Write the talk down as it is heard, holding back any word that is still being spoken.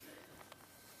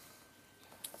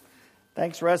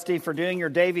Thanks, Rusty, for doing your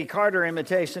Davy Carter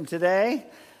imitation today.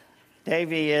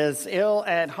 Davy is ill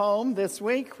at home this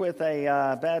week with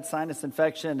a bad sinus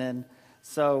infection, and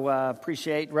so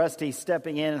appreciate Rusty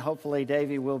stepping in, and hopefully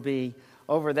Davy will be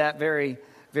over that very,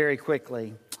 very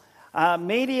quickly.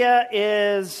 Media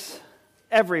is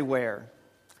everywhere.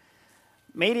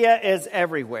 Media is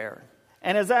everywhere.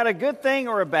 And is that a good thing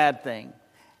or a bad thing?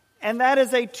 And that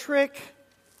is a trick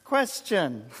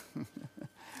question.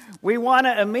 We want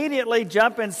to immediately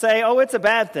jump and say, oh, it's a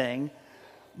bad thing.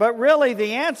 But really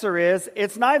the answer is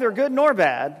it's neither good nor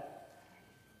bad.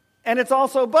 And it's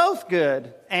also both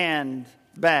good and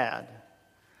bad.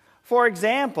 For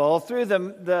example, through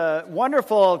the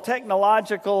wonderful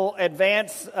technological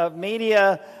advance of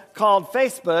media called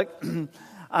Facebook,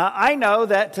 I know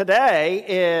that today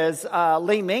is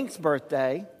Lee Mink's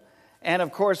birthday. And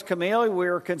of course, Camille, we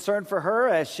were concerned for her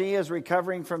as she is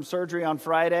recovering from surgery on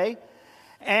Friday.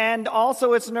 And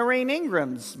also it's Noreen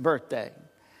Ingram's birthday.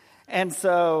 And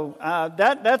so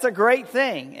that's a great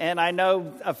thing. And I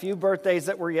know a few birthdays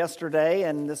that were yesterday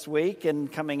and this week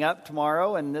and coming up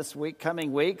tomorrow and this week,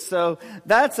 coming week. So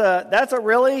that's a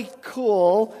really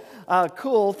cool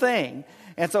thing.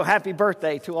 And so happy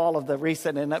birthday to all of the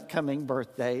recent and upcoming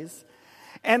birthdays.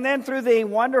 And then through the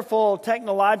wonderful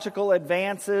technological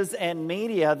advances and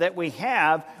media that we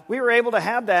have, we were able to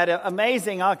have that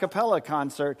amazing a cappella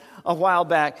concert a while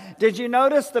back. Did you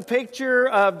notice the picture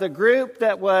of the group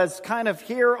that was kind of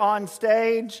here on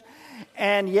stage,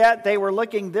 and yet they were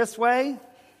looking this way?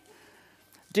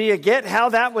 Do you get how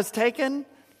that was taken?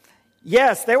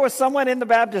 Yes, there was someone in the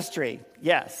baptistry.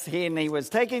 Yes, he was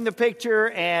taking the picture,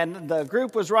 and the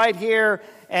group was right here,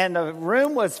 and the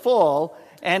room was full.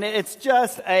 And it's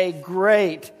just a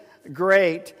great,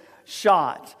 great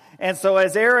shot. And so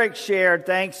as Eric shared,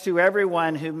 thanks to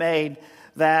everyone who made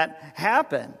that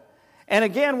happen. And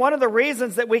again, one of the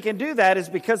reasons that we can do that is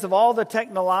because of all the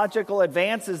technological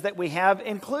advances that we have,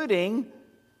 including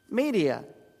media.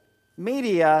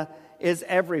 Media is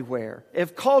everywhere.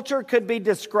 If culture could be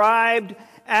described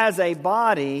as a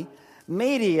body,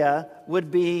 media would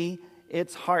be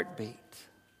its heartbeat.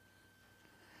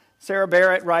 Sarah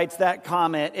Barrett writes that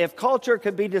comment, if culture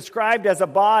could be described as a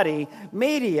body,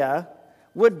 media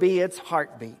would be its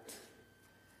heartbeat.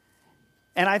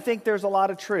 And I think there's a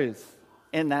lot of truth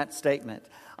in that statement.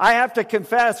 I have to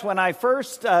confess, when I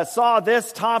first saw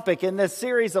this topic in this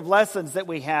series of lessons that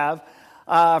we have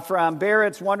from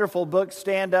Barrett's wonderful book,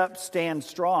 Stand Up, Stand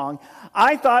Strong,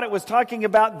 I thought it was talking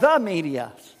about the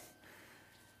media.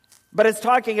 But it's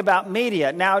talking about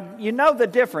media. Now, you know the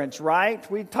difference, right?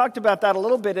 We talked about that a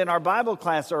little bit in our Bible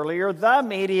class earlier. The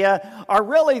media are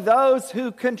really those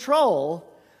who control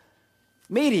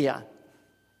media.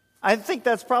 I think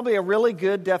that's probably a really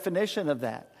good definition of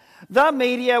that. The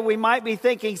media, we might be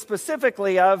thinking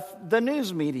specifically of the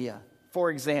news media, for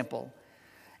example.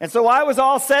 And so I was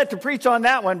all set to preach on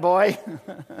that one, boy.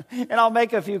 And I'll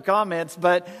make a few comments,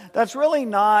 but that's really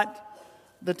not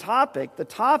the topic. The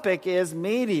topic is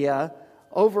media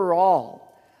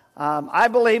overall. I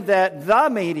believe that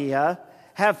the media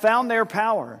have found their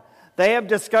power. They have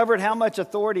discovered how much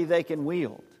authority they can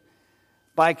wield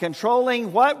by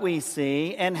controlling what we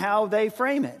see and how they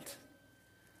frame it.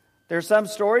 There's some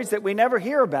stories that we never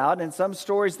hear about and some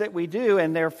stories that we do,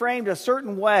 and they're framed a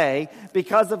certain way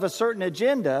because of a certain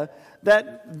agenda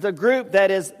that the group that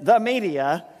is the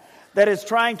media that is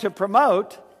trying to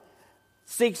promote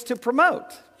seeks to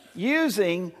promote,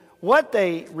 using what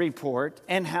they report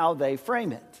and how they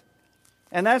frame it.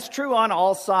 And that's true on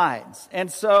all sides.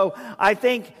 And so I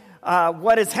think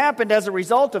what has happened as a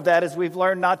result of that is we've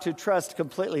learned not to trust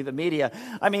completely the media.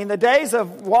 I mean, the days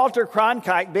of Walter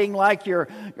Cronkite being like your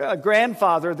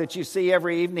grandfather that you see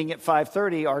every evening at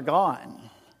 5:30 are gone.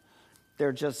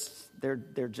 They're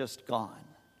just gone.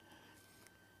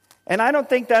 And I don't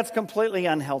think that's completely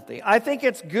unhealthy. I think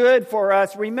it's good for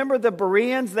us. Remember the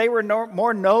Bereans, they were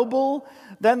more noble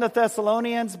than the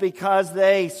Thessalonians because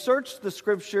they searched the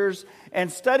Scriptures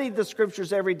and studied the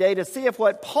Scriptures every day to see if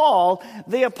what Paul,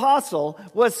 the apostle,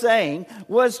 was saying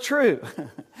was true.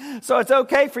 So it's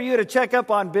okay for you to check up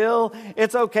on Bill.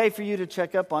 It's okay for you to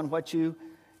check up on what you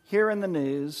hear in the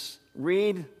news,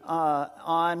 read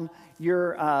on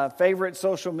your favorite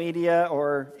social media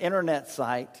or internet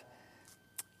site,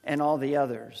 and all the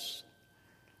others.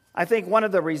 I think one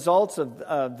of the results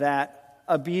of that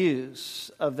abuse,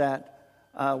 of that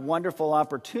wonderful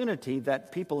opportunity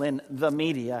that people in the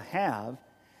media have,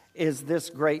 is this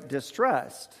great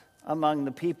distrust among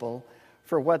the people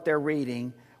for what they're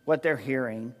reading, what they're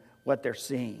hearing, what they're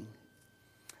seeing.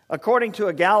 According to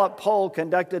a Gallup poll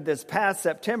conducted this past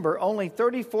September, only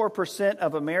 34%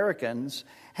 of Americans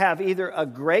have either a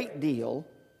great deal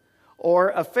or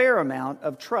a fair amount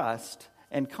of trust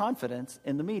and confidence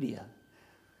in the media.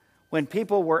 When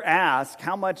people were asked,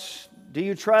 how much do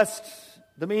you trust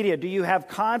the media? Do you have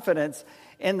confidence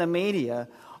in the media?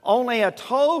 Only a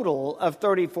total of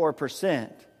 34%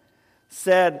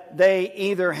 said they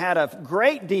either had a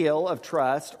great deal of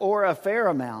trust or a fair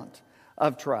amount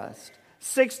of trust.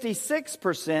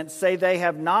 66% say they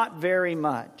have not very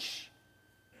much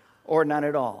or none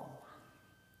at all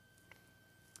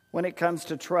when it comes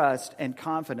to trust and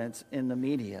confidence in the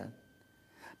media.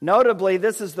 Notably,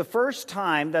 this is the first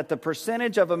time that the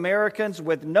percentage of Americans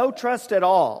with no trust at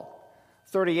all,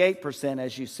 38%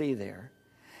 as you see there,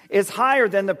 is higher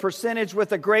than the percentage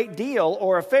with a great deal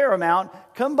or a fair amount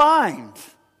combined,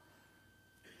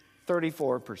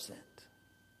 34%.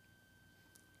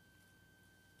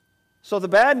 So the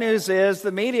bad news is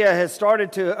the media has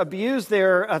started to abuse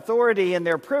their authority and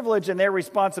their privilege and their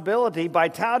responsibility by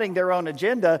touting their own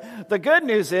agenda. The good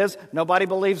news is nobody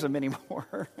believes them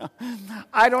anymore.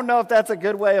 I don't know if that's a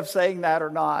good way of saying that or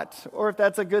not, or if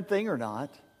that's a good thing or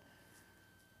not.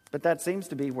 But that seems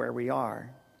to be where we are.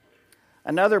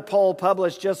 Another poll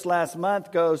published just last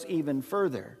month goes even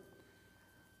further.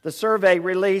 The survey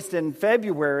released in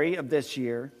February of this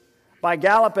year by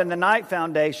Gallup and the Knight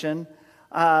Foundation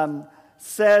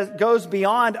goes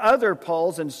beyond other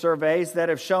polls and surveys that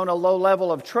have shown a low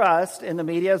level of trust in the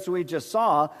media, as we just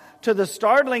saw, to the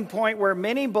startling point where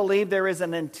many believe there is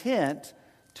an intent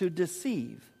to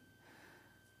deceive.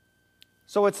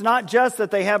 So it's not just that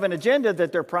they have an agenda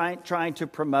that they're trying to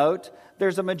promote.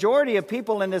 There's a majority of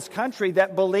people in this country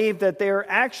that believe that they're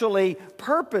actually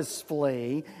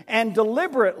purposefully and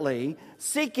deliberately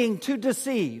seeking to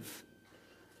deceive,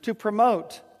 to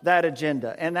promote that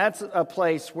agenda. And that's a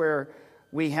place where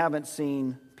we haven't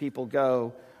seen people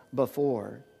go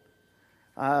before.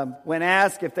 When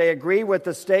asked if they agree with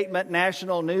the statement,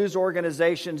 national news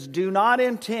organizations do not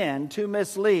intend to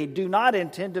mislead,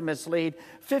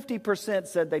 50%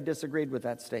 said they disagreed with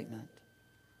that statement.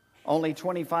 Only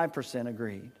 25%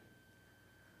 agreed.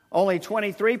 Only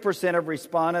 23% of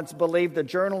respondents believed the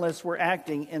journalists were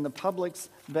acting in the public's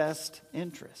best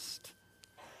interest.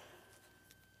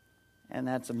 And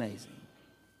that's amazing.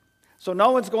 So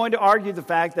no one's going to argue the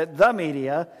fact that the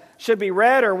media should be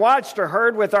read or watched or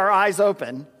heard with our eyes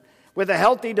open, with a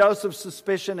healthy dose of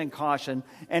suspicion and caution,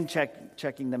 and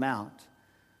checking them out.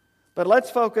 But let's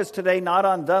focus today not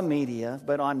on the media,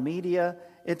 but on media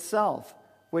itself,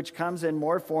 which comes in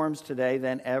more forms today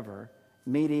than ever.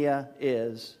 Media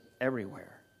is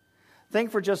everywhere. Think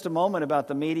for just a moment about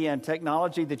the media and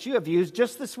technology that you have used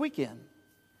just this weekend.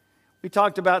 We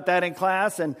talked about that in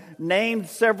class and named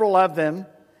several of them.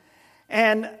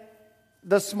 And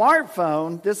the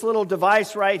smartphone, this little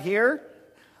device right here,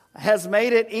 has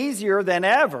made it easier than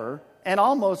ever and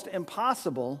almost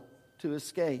impossible to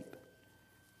escape.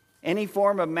 Any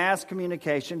form of mass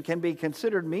communication can be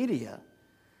considered media.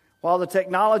 While the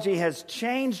technology has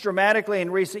changed dramatically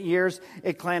in recent years,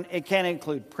 it can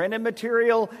include printed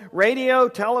material, radio,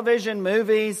 television,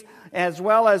 movies, as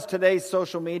well as today's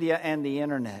social media and the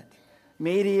internet.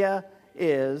 Media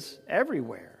is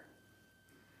everywhere.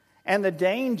 And the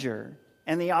danger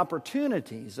and the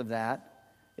opportunities of that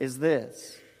is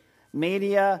this.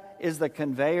 Media is the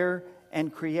conveyor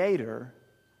and creator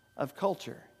of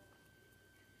culture.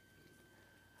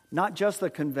 Not just the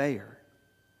conveyor.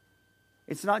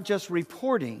 It's not just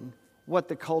reporting what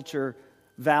the culture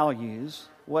values,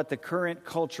 what the current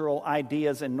cultural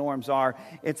ideas and norms are.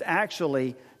 It's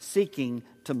actually seeking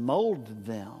to mold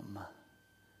them.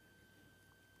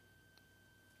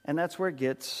 And that's where it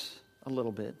gets a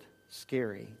little bit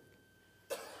scary.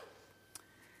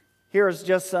 Here's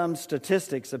just some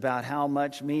statistics about how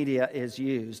much media is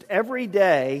used. Every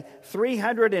day,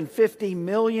 350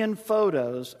 million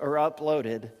photos are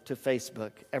uploaded to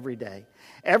Facebook every day.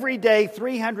 Every day,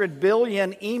 300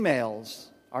 billion emails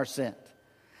are sent.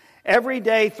 Every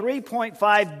day,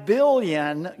 3.5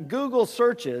 billion Google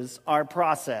searches are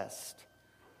processed.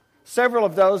 Several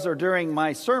of those are during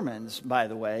my sermons, by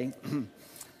the way.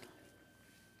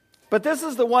 But this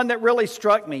is the one that really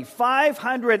struck me.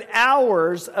 500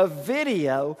 hours of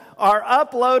video are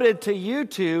uploaded to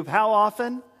YouTube. How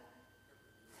often?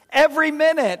 Every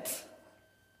minute.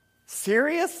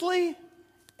 Seriously?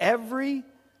 Every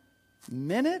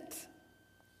minute?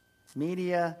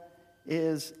 Media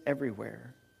is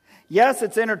everywhere. Yes,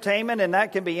 it's entertainment, and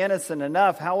that can be innocent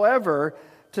enough. However,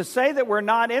 to say that we're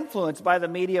not influenced by the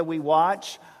media we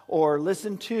watch or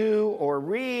listen to or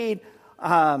read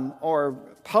or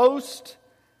post,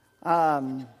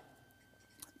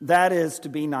 That is to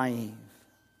be naive.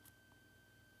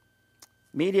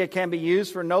 Media can be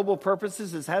used for noble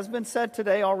purposes, as has been said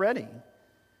today already.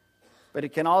 But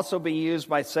it can also be used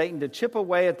by Satan to chip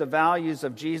away at the values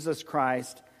of Jesus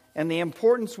Christ and the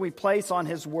importance we place on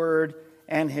His Word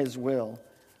and His will.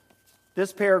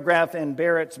 This paragraph in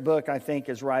Barrett's book, I think,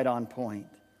 is right on point.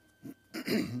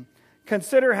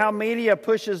 Consider how media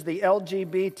pushes the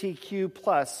LGBTQ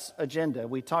plus agenda.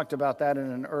 We talked about that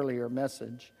in an earlier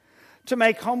message. To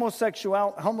make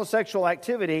homosexual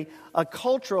activity a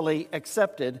culturally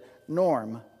accepted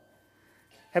norm.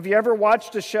 Have you ever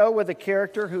watched a show with a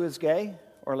character who is gay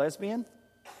or lesbian?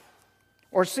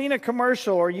 Or seen a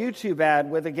commercial or YouTube ad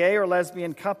with a gay or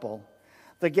lesbian couple?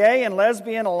 The Gay and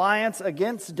Lesbian Alliance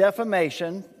Against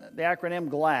Defamation, the acronym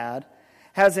GLAAD,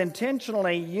 has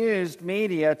intentionally used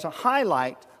media to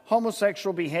highlight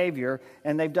homosexual behavior,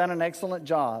 and they've done an excellent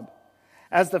job.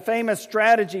 As the famous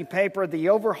strategy paper, The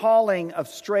Overhauling of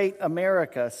Straight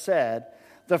America, said,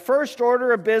 the first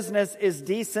order of business is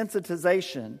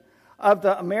desensitization of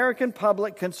the American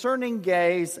public concerning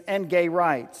gays and gay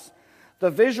rights. The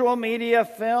visual media,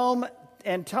 film,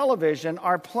 and television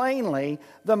are plainly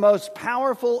the most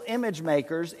powerful image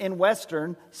makers in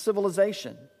Western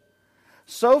civilization.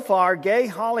 So far, gay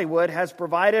Hollywood has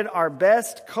provided our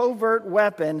best covert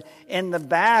weapon in the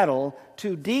battle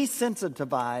to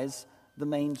desensitize the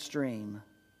mainstream.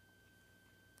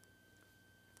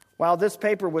 While this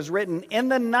paper was written in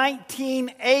the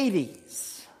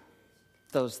 1980s,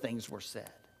 those things were said.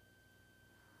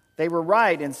 They were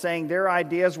right in saying their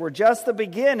ideas were just the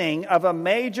beginning of a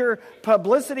major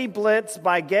publicity blitz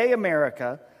by gay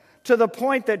America, to the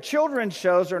point that children's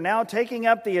shows are now taking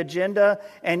up the agenda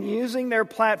and using their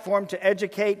platform to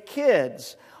educate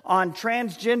kids on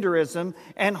transgenderism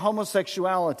and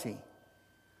homosexuality.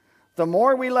 The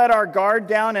more we let our guard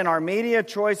down in our media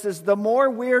choices, the more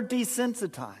we're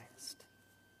desensitized.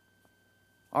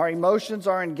 Our emotions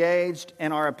are engaged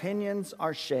and our opinions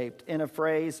are shaped. In a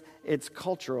phrase, it's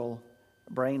cultural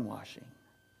brainwashing.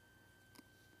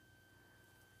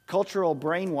 Cultural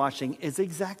brainwashing is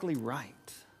exactly right.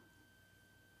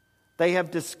 They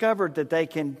have discovered that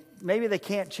maybe they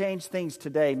can't change things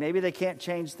today, maybe they can't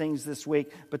change things this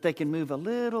week, but they can move a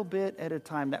little bit at a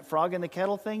time. That frog in the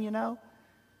kettle thing, you know?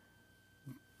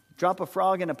 Drop a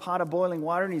frog in a pot of boiling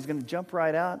water and he's going to jump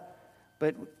right out.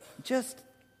 But just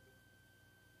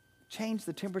change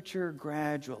the temperature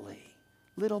gradually,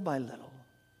 little by little.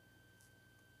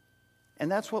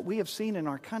 And that's what we have seen in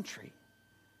our country.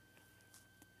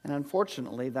 And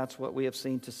unfortunately, that's what we have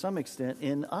seen to some extent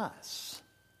in us,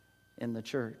 in the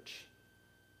church.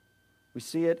 We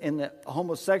see it in the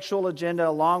homosexual agenda,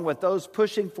 along with those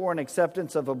pushing for an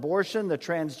acceptance of abortion, the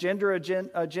transgender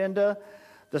agenda,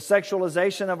 the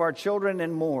sexualization of our children,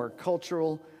 and more.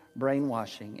 Cultural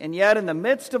brainwashing. And yet, in the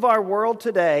midst of our world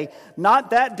today, not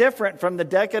that different from the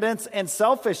decadence and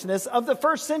selfishness of the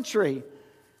first century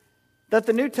that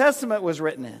the New Testament was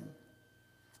written in,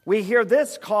 we hear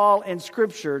this call in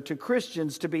Scripture to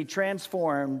Christians to be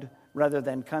transformed rather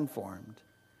than conformed.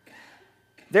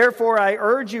 Therefore, I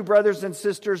urge you, brothers and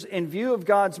sisters, in view of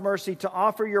God's mercy, to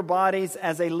offer your bodies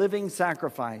as a living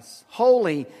sacrifice,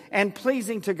 holy and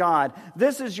pleasing to God.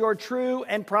 This is your true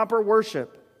and proper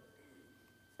worship.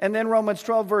 And then Romans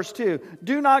 12, verse 2,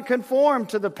 do not conform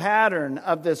to the pattern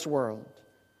of this world,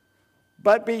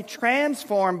 but be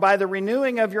transformed by the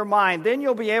renewing of your mind. Then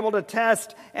you'll be able to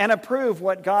test and approve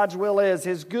what God's will is,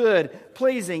 His good,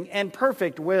 pleasing, and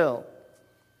perfect will.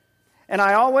 And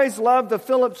I always love the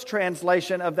Phillips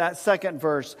translation of that second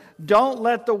verse. Don't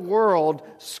let the world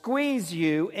squeeze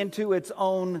you into its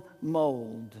own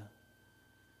mold.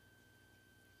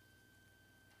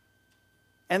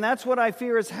 And that's what I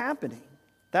fear is happening.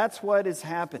 That's what is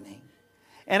happening.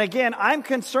 And again, I'm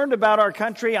concerned about our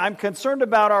country. I'm concerned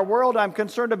about our world. I'm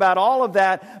concerned about all of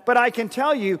that. But I can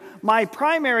tell you, my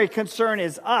primary concern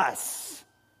is us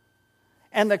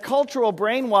and the cultural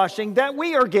brainwashing that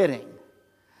we are getting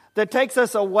that takes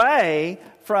us away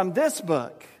from this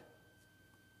book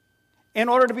in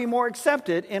order to be more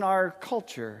accepted in our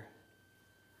culture.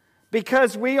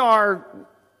 Because we are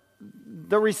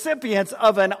the recipients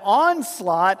of an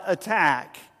onslaught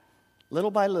attack, little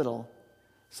by little,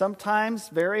 sometimes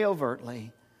very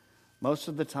overtly, most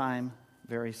of the time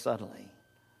very subtly.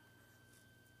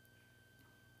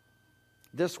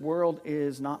 This world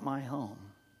is not my home.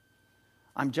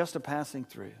 I'm just a passing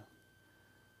through.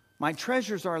 My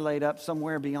treasures are laid up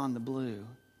somewhere beyond the blue.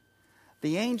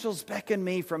 The angels beckon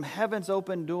me from heaven's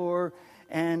open door,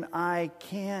 and I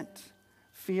can't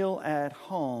feel at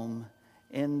home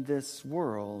in this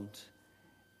world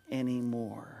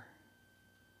anymore.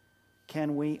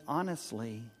 Can we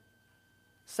honestly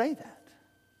say that?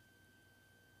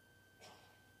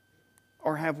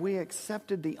 Or have we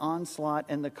accepted the onslaught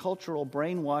and the cultural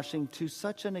brainwashing to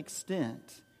such an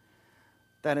extent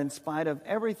that in spite of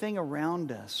everything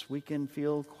around us, we can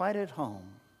feel quite at home?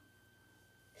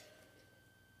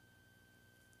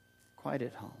 Quite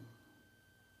at home.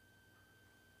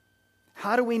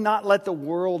 How do we not let the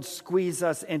world squeeze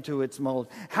us into its mold?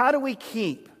 How do we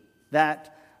keep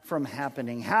that from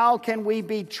happening? How can we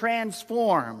be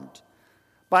transformed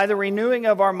by the renewing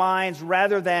of our minds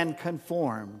rather than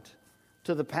conformed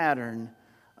to the pattern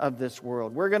of this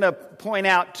world? We're going to point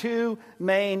out two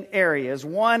main areas.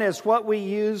 One is what we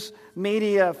use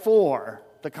media for,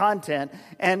 the content.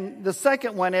 And the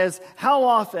second one is how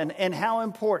often and how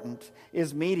important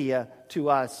is media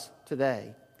to us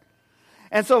today.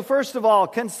 And so first of all,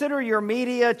 consider your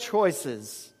media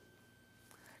choices.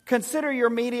 Consider your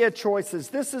media choices.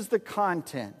 This is the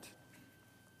content.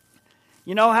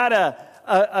 You know how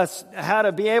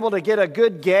to be able to get a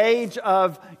good gauge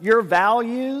of your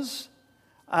values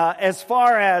as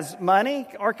far as money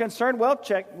are concerned? Well,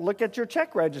 look at your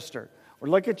check register or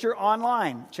look at your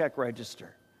online check register.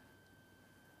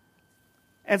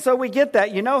 And so we get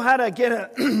that. You know how to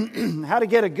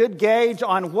get a good gauge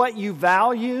on what you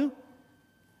value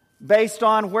based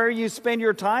on where you spend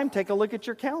your time? Take a look at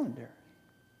your calendar.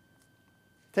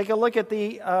 Take a look at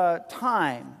the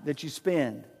time that you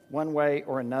spend one way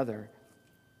or another.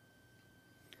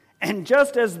 And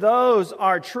just as those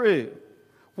are true,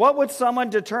 what would someone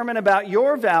determine about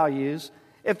your values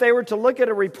if they were to look at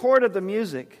a report of the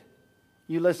music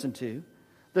you listen to,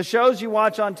 the shows you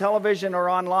watch on television or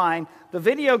online, the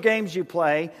video games you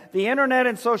play, the internet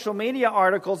and social media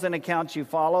articles and accounts you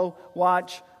follow,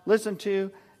 watch, listen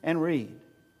to, and read?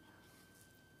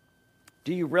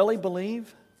 Do you really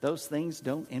believe those things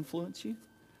don't influence you?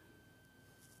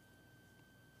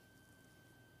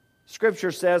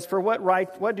 Scripture says, for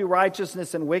what do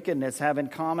righteousness and wickedness have in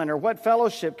common, or what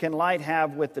fellowship can light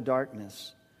have with the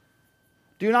darkness?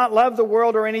 Do not love the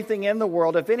world or anything in the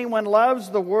world. If anyone loves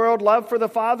the world, love for the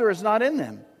Father is not in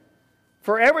them.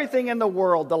 For everything in the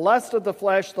world, the lust of the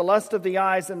flesh, the lust of the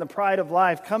eyes, and the pride of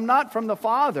life, come not from the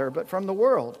Father, but from the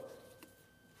world.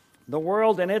 The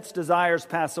world and its desires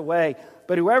pass away,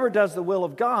 but whoever does the will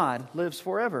of God lives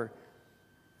forever.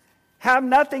 Have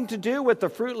nothing to do with the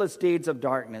fruitless deeds of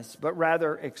darkness, but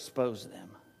rather expose them.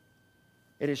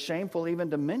 It is shameful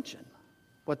even to mention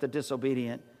what the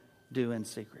disobedient do in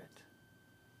secret.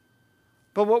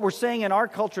 But what we're seeing in our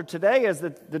culture today is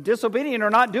that the disobedient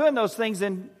are not doing those things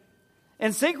in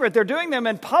secret. They're doing them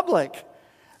in public.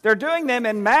 They're doing them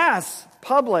in mass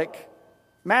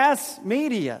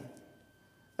media,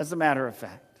 as a matter of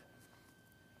fact.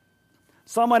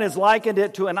 Someone has likened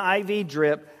it to an IV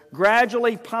drip,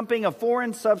 gradually pumping a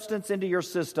foreign substance into your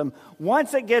system.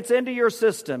 Once it gets into your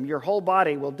system, your whole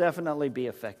body will definitely be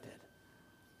affected.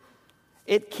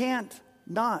 It can't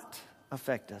not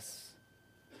affect us,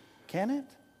 can it?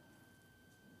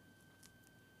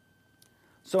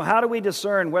 So how do we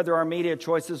discern whether our media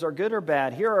choices are good or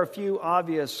bad? Here are a few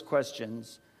obvious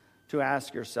questions to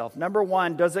ask yourself. Number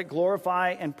one, does it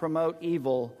glorify and promote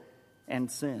evil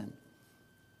and sin?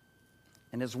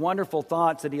 And his wonderful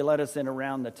thoughts that he led us in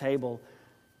around the table,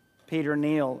 Peter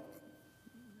Neal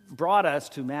brought us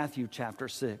to Matthew chapter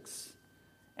 6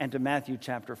 and to Matthew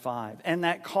chapter 5. And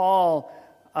that call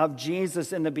of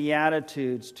Jesus in the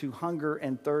Beatitudes to hunger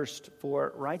and thirst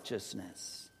for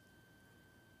righteousness.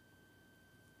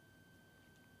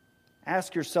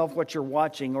 Ask yourself what you're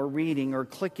watching or reading or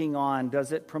clicking on.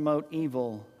 Does it promote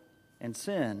evil and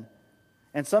sin?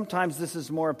 And sometimes this is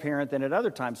more apparent than at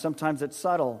other times. Sometimes it's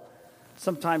subtle.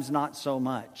 Sometimes not so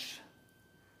much.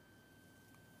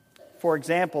 For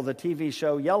example, the TV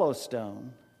show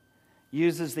Yellowstone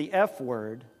uses the F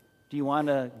word. Do you want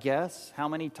to guess how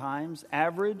many times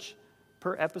average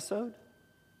per episode?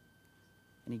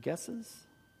 Any guesses?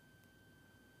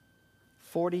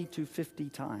 40 to 50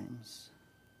 times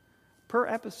per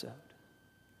episode.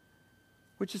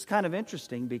 Which is kind of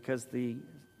interesting because the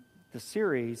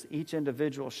series, each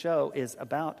individual show, is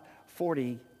about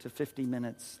 40 to 50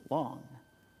 minutes long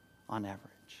on average.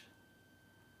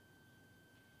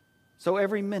 So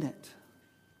every minute,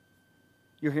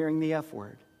 you're hearing the F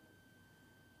word.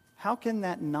 How can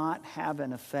that not have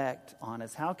an effect on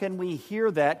us? How can we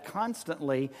hear that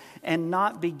constantly and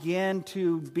not begin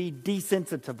to be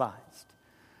desensitized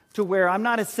to where I'm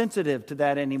not as sensitive to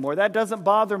that anymore? That doesn't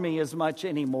bother me as much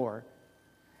anymore.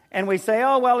 And we say,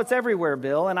 oh, well, it's everywhere,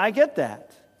 Bill, and I get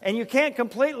that. And you can't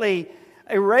completely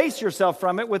erase yourself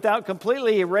from it without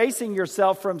completely erasing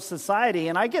yourself from society.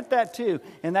 And I get that too.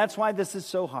 And that's why this is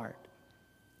so hard.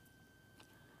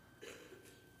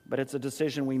 but it's a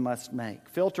decision we must make.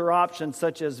 Filter options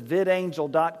such as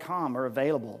vidangel.com are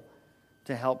available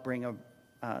to help bring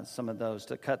some of those,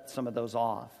 to cut some of those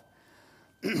off.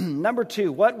 Number 2,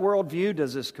 what worldview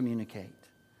does this communicate?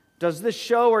 Does this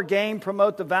show or game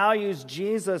promote the values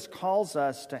Jesus calls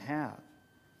us to have?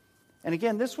 And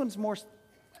again, this one's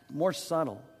more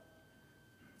subtle.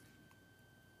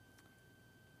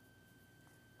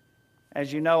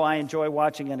 As you know, I enjoy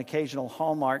watching an occasional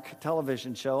Hallmark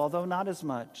television show, although not as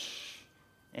much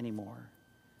anymore,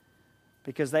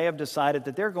 because they have decided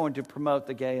that they're going to promote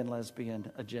the gay and lesbian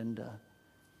agenda.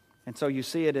 And so you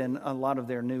see it in a lot of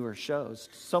their newer shows.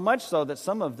 So much so that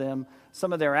some of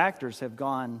their actors have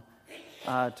gone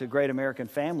to Great American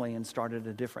Family and started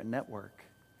a different network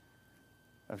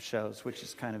of shows, which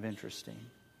is kind of interesting.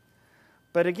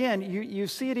 But again, you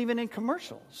see it even in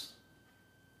commercials.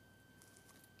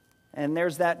 And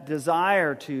there's that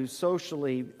desire to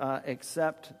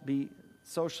be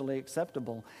socially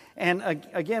acceptable. And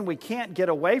again, we can't get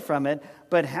away from it,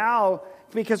 but how?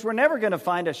 Because we're never going to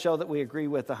find a show that we agree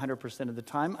with 100% of the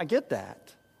time. I get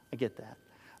that.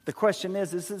 The question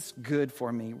is this good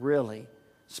for me, really,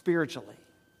 spiritually,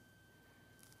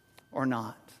 or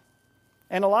not?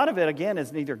 And a lot of it, again,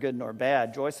 is neither good nor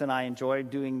bad. Joyce and I enjoy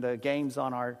doing the games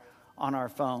on our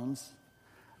phones.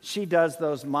 She does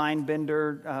those mind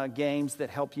bender games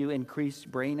that help you increase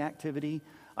brain activity.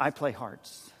 I play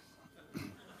hearts.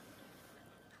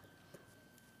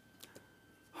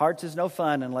 Hearts is no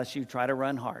fun unless you try to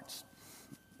run hearts.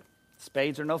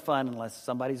 Spades are no fun unless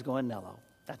somebody's going Nello.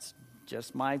 That's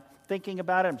just my thinking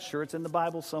about it. I'm sure it's in the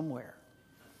Bible somewhere.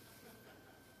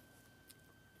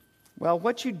 Well,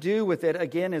 what you do with it,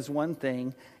 again, is one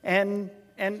thing. And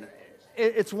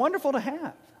it's wonderful to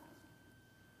have,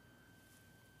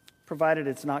 provided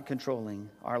it's not controlling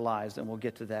our lives, and we'll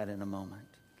get to that in a moment.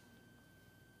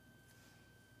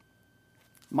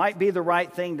 Might be the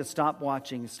right thing to stop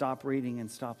watching, stop reading,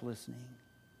 and stop listening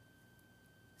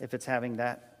if it's having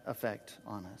that effect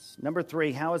on us. Number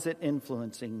 3, how is it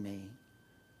influencing me?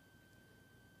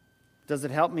 Does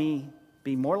it help me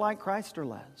be more like Christ or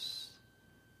less?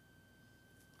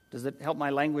 Does it help my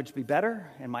language be better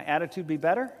and my attitude be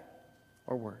better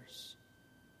or worse?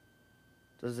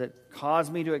 Does it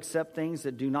cause me to accept things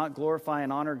that do not glorify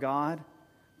and honor God?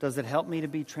 Does it help me to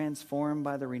be transformed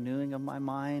by the renewing of my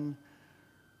mind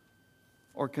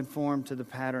or conform to the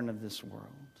pattern of this world?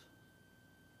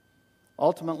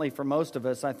 Ultimately, for most of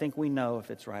us, I think we know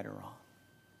if it's right or wrong.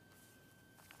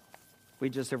 We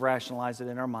just have rationalized it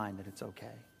in our mind that it's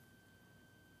okay.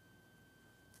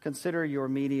 Consider your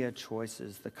media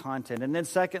choices, the content. And then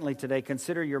secondly today,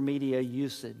 consider your media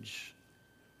usage.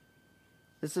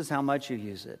 This is how much you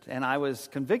use it. And I was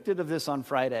convicted of this on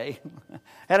Friday.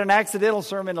 Had an accidental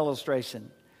sermon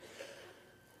illustration.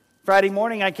 Friday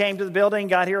morning I came to the building,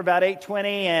 got here about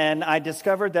 8:20, and I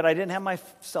discovered that I didn't have my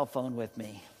cell phone with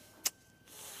me.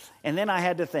 And then I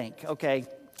had to think, okay,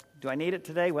 do I need it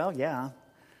today? Well, yeah.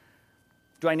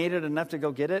 Do I need it enough to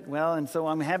go get it? Well, and so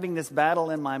I'm having this battle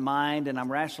in my mind, and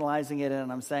I'm rationalizing it,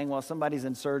 and I'm saying, well, somebody's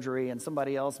in surgery, and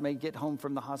somebody else may get home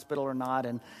from the hospital or not,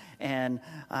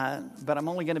 but I'm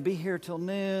only going to be here till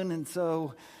noon, and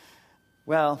so,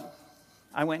 well,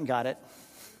 I went and got it.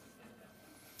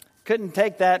 Couldn't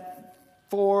take that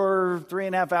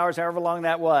 3.5 hours, however long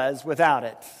that was, without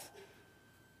it.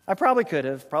 I probably could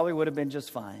have, probably would have been just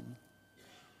fine.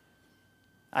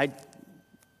 I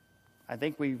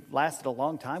think we lasted a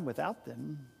long time without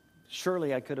them.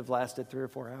 Surely I could have lasted 3 or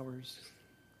 4 hours.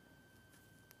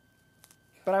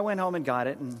 But I went home and got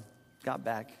it and got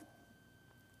back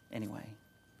anyway.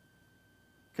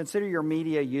 Consider your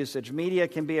media usage. Media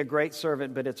can be a great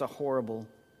servant, but it's a horrible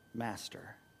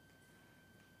master.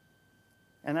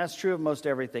 And that's true of most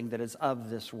everything that is of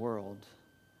this world.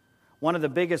 One of the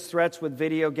biggest threats with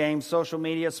video games, social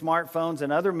media, smartphones,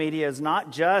 and other media is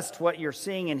not just what you're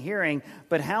seeing and hearing,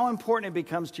 but how important it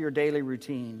becomes to your daily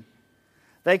routine.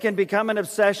 They can become an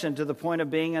obsession to the point of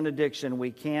being an addiction.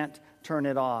 We can't turn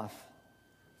it off.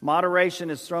 Moderation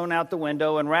is thrown out the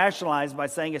window and rationalized by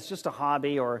saying it's just a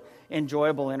hobby or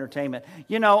enjoyable entertainment.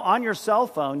 You know, on your cell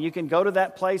phone, you can go to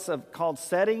that place called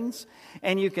settings,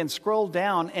 and you can scroll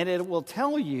down, and it will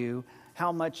tell you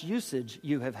how much usage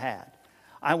you have had.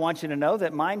 I want you to know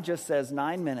that mine just says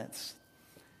 9 minutes.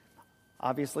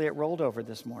 Obviously, it rolled over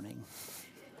this morning.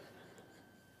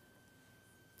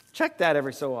 Check that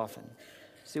every so often.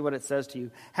 See what it says to you.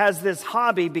 Has this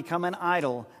hobby become an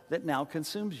idol that now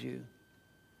consumes you?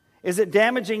 Is it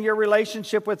damaging your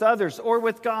relationship with others or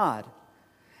with God?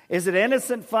 Is it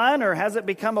innocent fun, or has it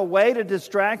become a way to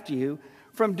distract you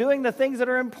from doing the things that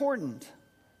are important?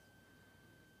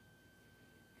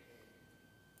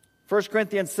 1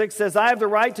 Corinthians 6 says, I have the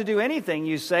right to do anything,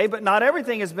 you say, but not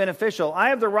everything is beneficial. I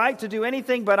have the right to do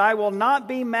anything, but I will not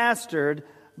be mastered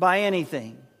by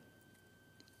anything.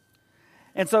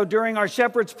 And so during our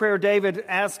shepherd's prayer, David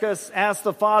asked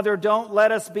the Father, don't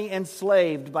let us be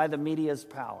enslaved by the media's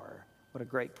power. What a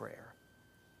great prayer.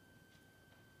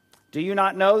 Do you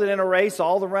not know that in a race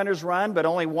all the runners run, but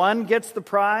only one gets the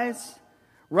prize?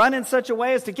 Run in such a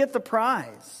way as to get the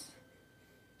prize.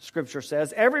 Scripture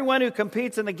says, everyone who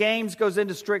competes in the games goes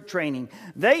into strict training.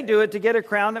 They do it to get a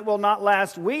crown that will not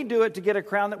last. We do it to get a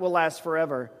crown that will last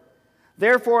forever.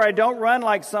 Therefore, I don't run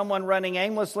like someone running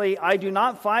aimlessly. I do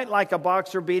not fight like a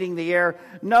boxer beating the air.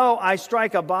 No, I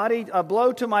strike a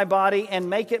blow to my body and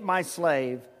make it my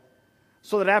slave,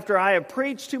 so that after I have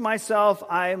preached to myself,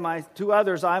 to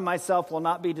others, I myself will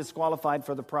not be disqualified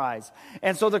for the prize.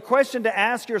 And so the question to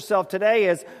ask yourself today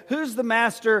is, who's the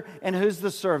master and who's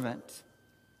the servant?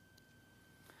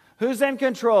 Who's in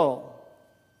control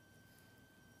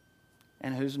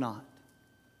and who's not?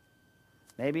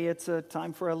 Maybe it's a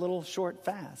time for a little short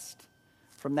fast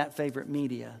from that favorite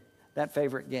media, that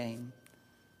favorite game,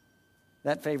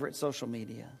 that favorite social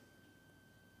media.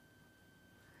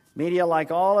 Media, like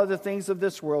all other things of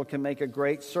this world, can make a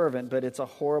great servant, but it's a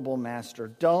horrible master.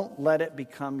 Don't let it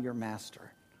become your master.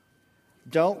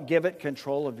 Don't give it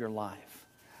control of your life.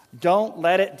 Don't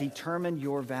let it determine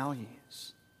your values.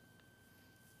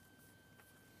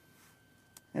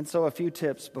 And so a few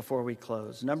tips before we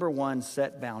close. Number one,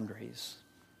 set boundaries.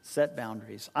 Set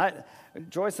boundaries.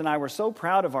 Joyce and I were so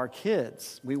proud of our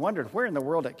kids. We wondered where in the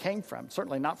world it came from.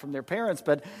 Certainly not from their parents,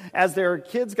 but as our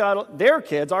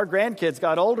grandkids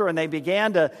got older and they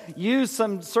began to use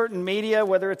some certain media,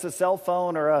 whether it's a cell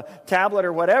phone or a tablet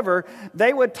or whatever,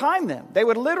 they would time them. They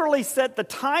would literally set the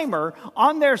timer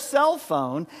on their cell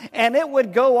phone and it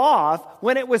would go off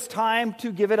when it was time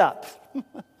to give it up.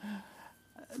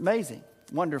 Amazing.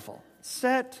 Wonderful.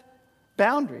 Set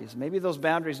boundaries. Maybe those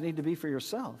boundaries need to be for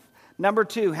yourself. Number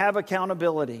two, have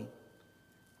accountability.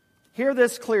 Hear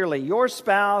this clearly. Your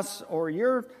spouse or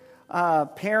your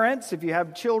parents, if you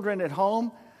have children at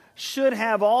home, should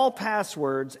have all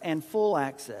passwords and full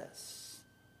access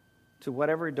to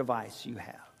whatever device you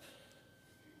have.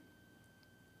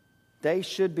 They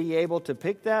should be able to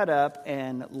pick that up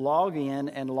and log in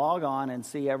and log on and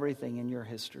see everything in your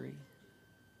history.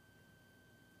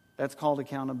 That's called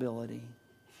accountability.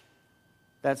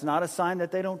 That's not a sign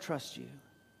that they don't trust you.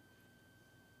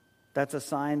 That's a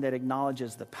sign that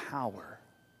acknowledges the power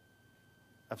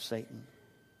of Satan.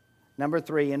 Number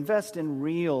three, invest in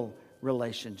real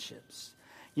relationships.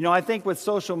 You know, I think with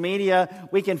social media,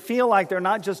 we can feel like they're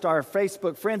not just our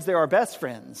Facebook friends, they're our best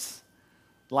friends.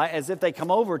 Like, as if they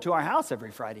come over to our house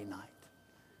every Friday night.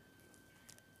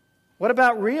 What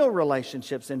about real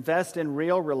relationships? Invest in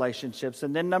real relationships.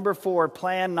 And then number four,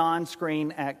 plan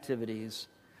non-screen activities.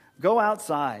 Go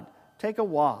outside, take a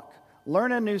walk,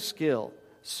 learn a new skill,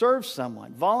 serve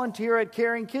someone, volunteer at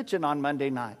Caring Kitchen on Monday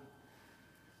night.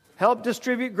 Help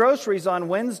distribute groceries on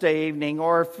Wednesday evening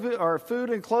or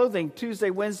food and clothing Tuesday,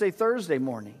 Wednesday, Thursday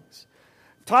mornings.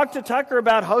 Talk to Tucker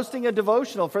about hosting a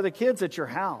devotional for the kids at your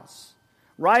house.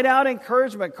 Write out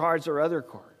encouragement cards or other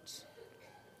cards.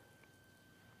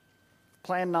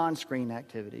 Plan non-screen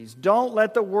activities. Don't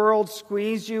let the world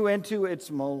squeeze you into its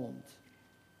mold.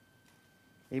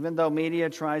 Even though media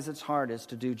tries its hardest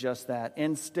to do just that.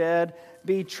 Instead,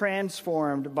 be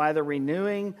transformed by the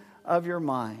renewing of your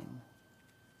mind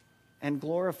and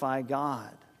glorify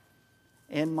God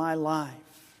in my life,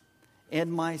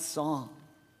 in my song,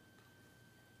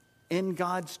 in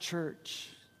God's church,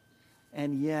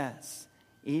 and yes,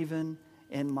 even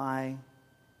in my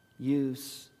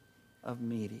use of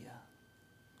media.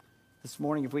 This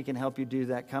morning, if we can help you do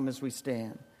that, come as we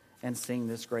stand and sing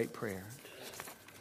this great prayer.